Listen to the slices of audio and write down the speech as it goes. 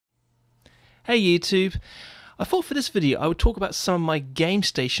Hey YouTube! I thought for this video I would talk about some of my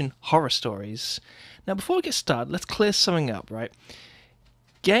Gamestation horror stories. Now before I get started, let's clear something up, right?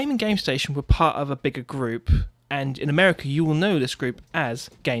 Game and Gamestation were part of a bigger group, and in America you will know this group as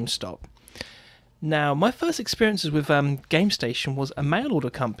GameStop. Now my first experiences with Gamestation was a mail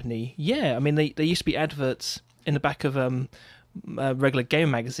order company. Yeah, I mean they used to be adverts in the back of regular game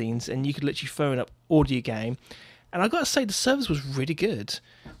magazines, and you could literally phone up, order your game. And I gotta say, the service was really good.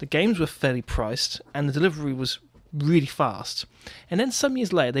 The games were fairly priced, and the delivery was really fast. And then some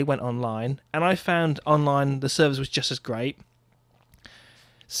years later, they went online, and I found online the service was just as great.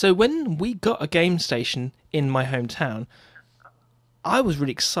 So when we got a game station in my hometown, I was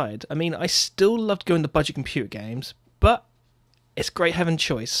really excited. I mean, I still loved going to budget computer games, but it's great having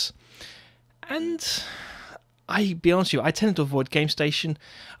choice. And I be honest with you, I tended to avoid GameStation.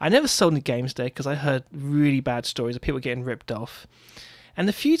 I never sold any games there because I heard really bad stories of people getting ripped off. And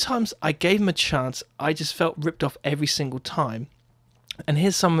the few times I gave them a chance, I just felt ripped off every single time. And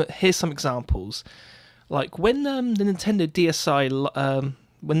here's some examples. Like when the Nintendo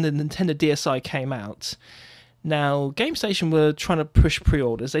DSi came out. Now GameStation were trying to push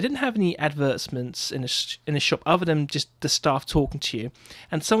pre-orders. They didn't have any advertisements in a shop other than just the staff talking to you.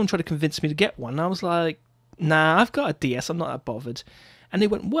 And someone tried to convince me to get one. And I was like, nah, I've got a DS, I'm not that bothered. And they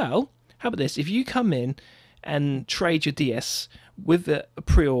went, well, how about this? If you come in and trade your DS with a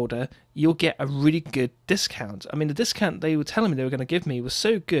pre-order, you'll get a really good discount. I mean, the discount they were telling me they were going to give me was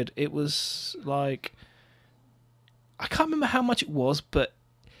so good. It was like, I can't remember how much it was, but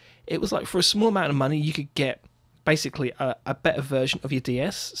it was like for a small amount of money, you could get basically a better version of your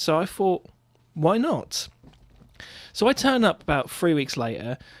DS. So I thought, why not? So I turned up about 3 weeks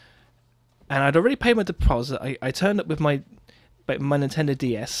later, and I'd already paid my deposit. I turned up with my Nintendo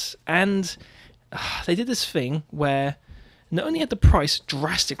DS, and they did this thing where not only had the price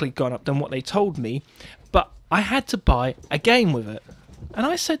drastically gone up than what they told me, but I had to buy a game with it. And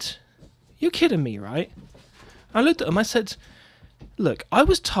I said, you're kidding me, right? I looked at them, I said, look, I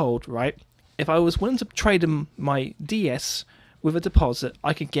was told, right, if I was willing to trade in my DS with a deposit,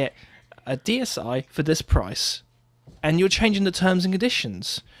 I could get a DSi for this price. And you're changing the terms and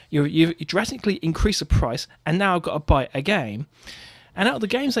conditions. You drastically increased the price, and now I've got to buy a game. And out of the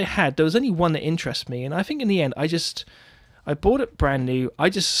games they had, there was only one that interested me, and I think in the end, I bought it brand new. I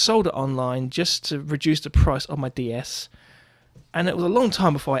just sold it online just to reduce the price of my DS, and it was a long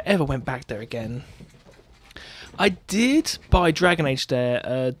time before I ever went back there again. I did buy Dragon Age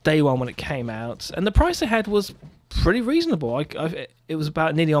there day one when it came out, and the price they had was pretty reasonable. It was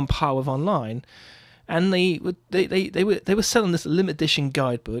about nearly on par with online. And they were selling this limited edition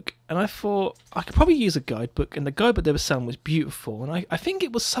guidebook, and I thought I could probably use a guidebook, and the guidebook they were selling was beautiful, and I think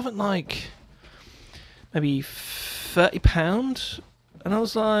it was something like maybe £30, and I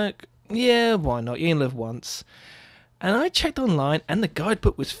was like, yeah, why not? You only live once. And I checked online, and the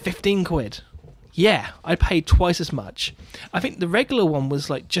guidebook was 15 quid. Yeah, I paid twice as much. I think the regular one was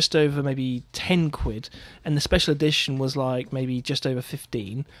like just over maybe 10 quid, and the special edition was like maybe just over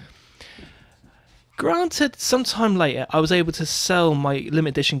 15. Granted, sometime later, I was able to sell my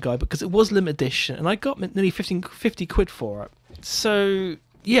limited edition guide because it was limited edition, and I got nearly 50 quid for it. So,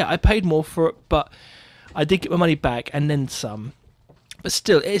 yeah, I paid more for it, but I did get my money back and then some. But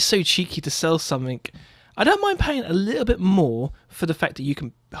still, it is so cheeky to sell something. I don't mind paying a little bit more for the fact that you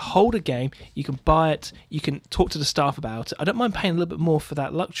can hold a game, you can buy it, you can talk to the staff about it. I don't mind paying a little bit more for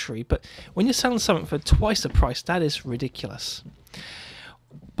that luxury, but when you're selling something for twice the price, that is ridiculous.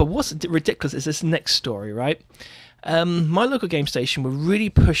 But what's ridiculous is this next story, right? My local game station were really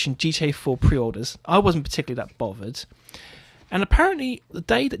pushing GTA 4 pre-orders. I wasn't particularly that bothered. And apparently, the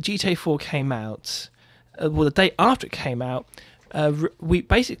day that GTA 4 came out, the day after it came out, we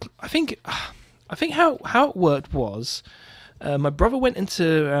basically, I think how it worked was, my brother went into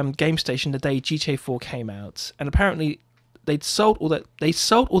GameStation the day GTA 4 came out, and apparently they sold all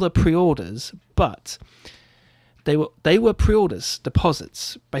the pre-orders, but they were pre-orders,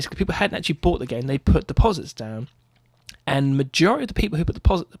 deposits. Basically, people hadn't actually bought the game; they put deposits down, and majority of the people who put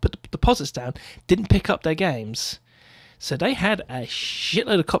the deposits down didn't pick up their games. So they had a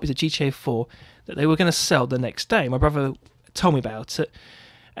shitload of copies of GTA 4 that they were going to sell the next day. My brother told me about it,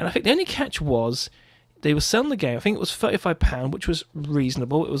 and I think the only catch was they were selling the game. I think it was £35, which was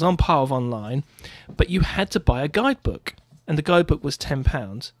reasonable. It was on par with online, but you had to buy a guidebook, and the guidebook was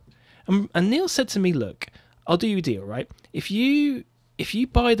 £10. And Neil said to me, "Look, I'll do you a deal, right? If you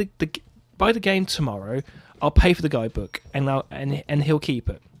buy the game tomorrow, I'll pay for the guidebook, and he'll keep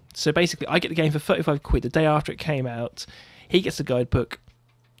it. So basically, I get the game for 35 quid the day after it came out. He gets the guidebook.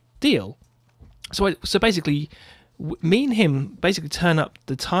 Deal. So basically, Me and him basically turn up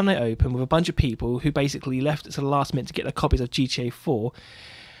the time they open with a bunch of people who basically left at the last minute to get their copies of GTA 4.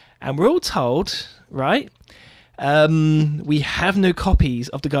 And we're all told, right, we have no copies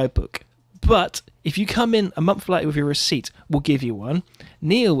of the guidebook. But if you come in a month later with your receipt, we'll give you one.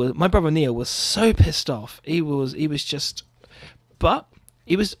 My brother Neil was so pissed off. He was just, but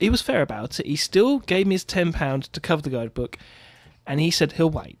he was fair about it. He still gave me his £10 to cover the guidebook, and he said he'll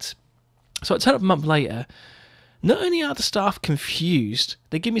wait. So I turned up a month later. Not only are the staff confused,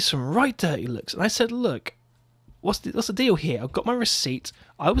 they give me some right dirty looks. And I said, look, what's the deal here? I've got my receipt.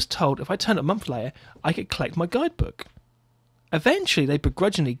 I was told if I turned up a month later, I could collect my guidebook. Eventually, they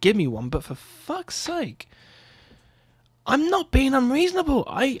begrudgingly give me one, but for fuck's sake, I'm not being unreasonable.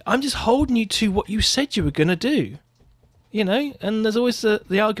 I'm just holding you to what you said you were going to do. You know, and there's always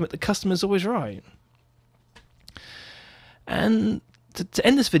the argument the customer's always right. And to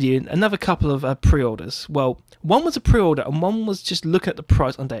end this video, another couple of pre-orders. Well, one was a pre-order and one was just looking at the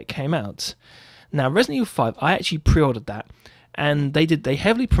price on the day it came out. Now, Resident Evil 5, I actually pre-ordered that, and they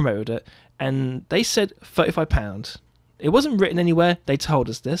heavily promoted it, and they said £35. It wasn't written anywhere, they told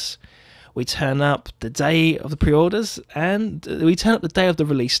us this. We turn up the day of the pre-orders, and we turn up the day of the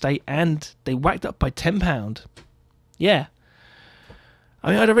release date, and they whacked up by £10. Yeah.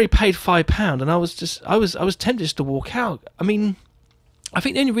 I mean, I'd already paid £5, and I was tempted just to walk out. I mean, I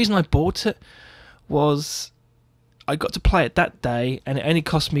think the only reason I bought it was I got to play it that day, and it only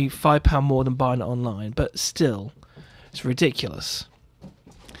cost me £5 more than buying it online. But still, it's ridiculous.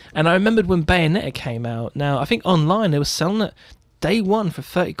 And I remembered when Bayonetta came out. Now, I think online they were selling it day one for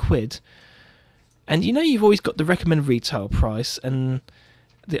 30 quid. And you know you've always got the recommended retail price, and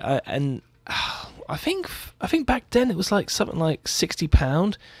I think back then it was like something like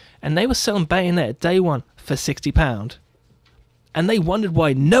 £60, and they were selling Bayonetta day one for £60. And they wondered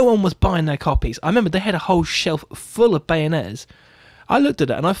why no one was buying their copies. I remember they had a whole shelf full of Bayonettas. I looked at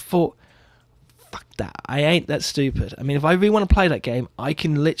it and I thought, fuck that, I ain't that stupid. I mean, if I really want to play that game, I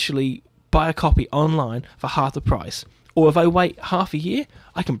can literally buy a copy online for half the price. Or if I wait half a year,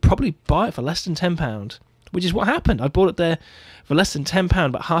 I can probably buy it for less than £10, which is what happened. I bought it there for less than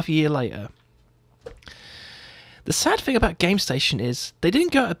 £10, but half a year later. The sad thing about Gamestation is they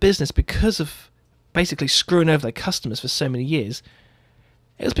didn't go out of business because of basically screwing over their customers for so many years.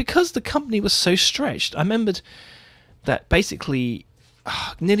 It was because the company was so stretched. I remembered that basically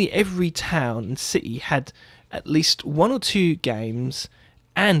nearly every town and city had at least one or two games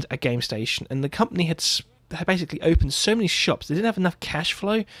and a game station, and the company had basically opened so many shops they didn't have enough cash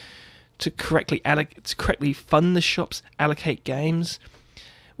flow to correctly fund the shops, allocate games,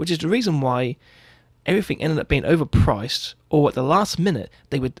 which is the reason why everything ended up being overpriced, or at the last minute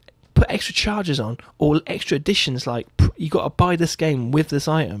they would put extra charges on, or extra additions like you got to buy this game with this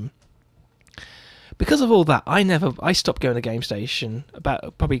item. Because of all that, I stopped going to Gamestation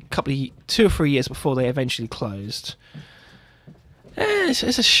about probably 2 or 3 years before they eventually closed. It's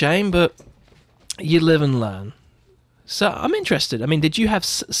a shame, but you live and learn. So I'm interested. I mean, did you have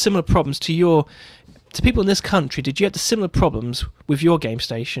similar problems to people in this country? Did you have the similar problems with your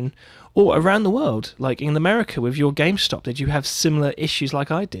Gamestation, or around the world, like in America with your GameStop? Did you have similar issues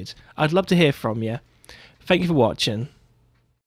like I did? I'd love to hear from you. Thank you for watching.